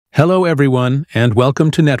Hello everyone, and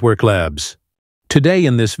welcome to Network Labs. Today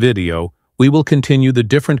in this video, we will continue the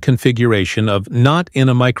different configuration of NAT in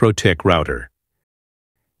a Mikrotik router.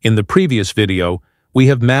 In the previous video, we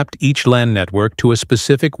have mapped each LAN network to a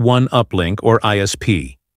specific one uplink or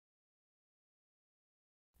ISP.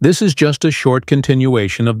 This is just a short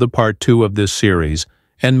continuation of the part 2 of this series,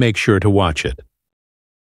 and make sure to watch it.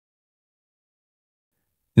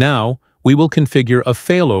 Now, we will configure a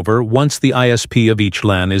failover once the ISP of each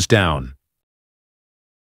LAN is down.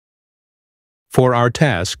 For our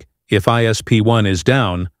task, if ISP1 is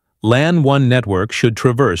down, LAN 1 network should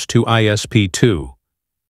traverse to ISP2.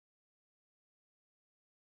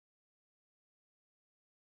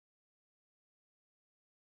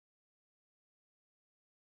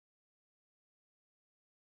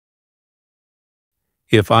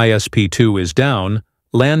 If ISP2 is down,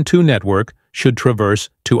 LAN 2 network should traverse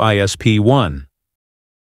to ISP1.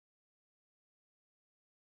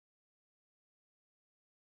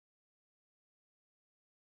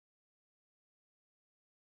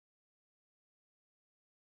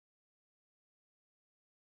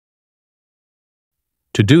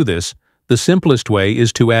 To do this, the simplest way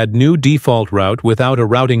is to add new default route without a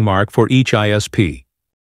routing mark for each ISP.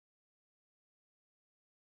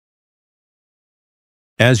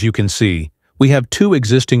 As you can see, we have two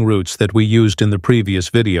existing routes that we used in the previous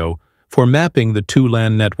video for mapping the two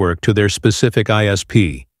LAN network to their specific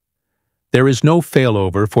ISP. There is no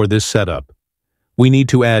failover for this setup. We need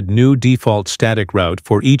to add new default static route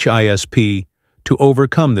for each ISP to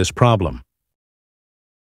overcome this problem.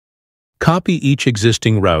 Copy each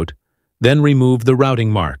existing route, then remove the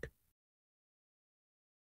routing mark.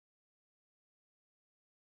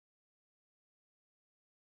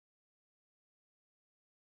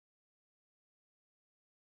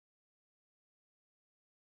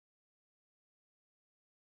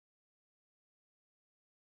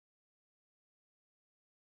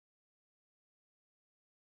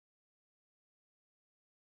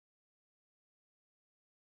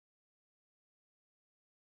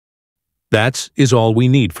 That is all we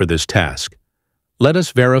need for this task. Let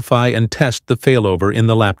us verify and test the failover in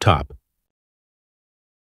the laptop.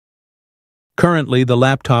 Currently, the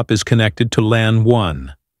laptop is connected to LAN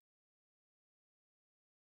 1.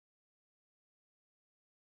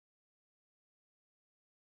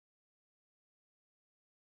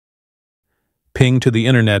 Ping to the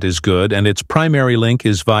internet is good, and its primary link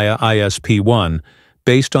is via ISP1,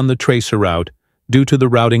 based on the tracer route, due to the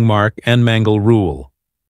routing mark and Mangle rule.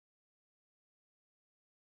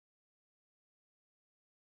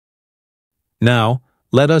 Now,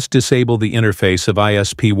 let us disable the interface of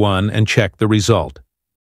ISP1 and check the result.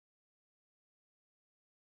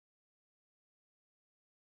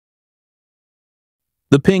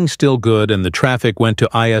 The ping's still good and the traffic went to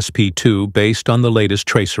ISP2 based on the latest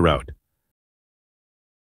tracer route.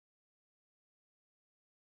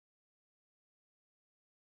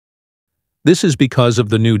 This is because of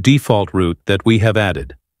the new default route that we have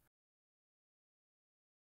added.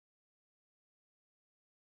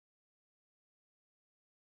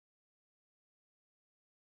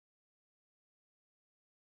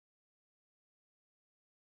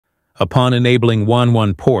 Upon enabling WAN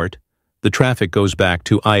 1 port, the traffic goes back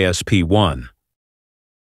to ISP1.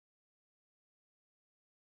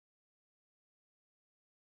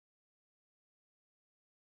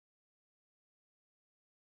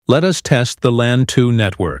 Let us test the LAN 2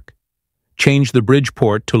 network. Change the bridge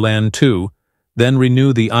port to LAN 2, then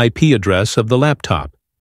renew the IP address of the laptop.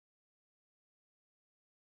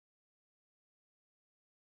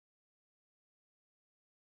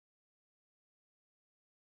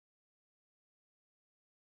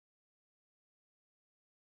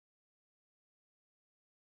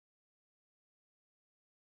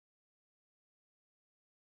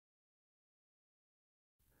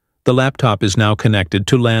 The laptop is now connected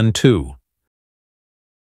to LAN 2.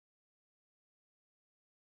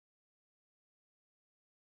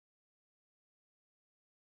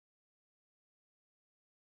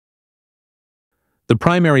 The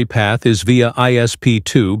primary path is via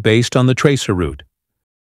ISP2 based on the tracer route.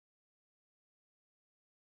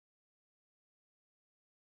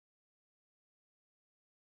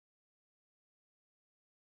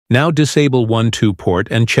 Now disable 1-2 port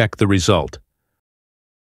and check the result.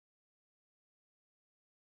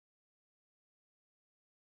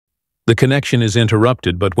 The connection is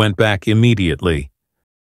interrupted but went back immediately.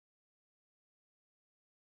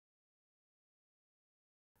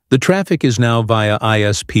 The traffic is now via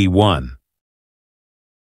ISP1.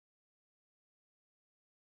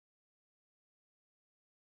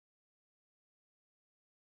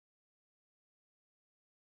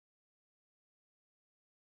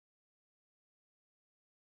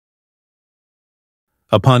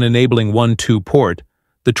 Upon enabling 1.2 port,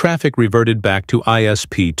 the traffic reverted back to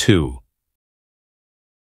ISP2.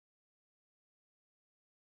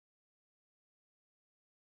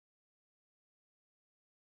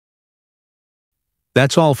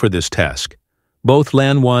 That's all for this task. Both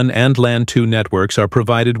LAN 1 and LAN 2 networks are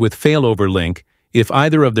provided with failover link if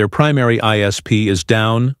either of their primary ISP is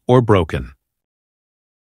down or broken.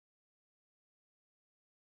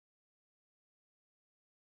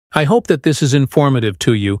 I hope that this is informative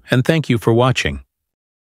to you, and thank you for watching.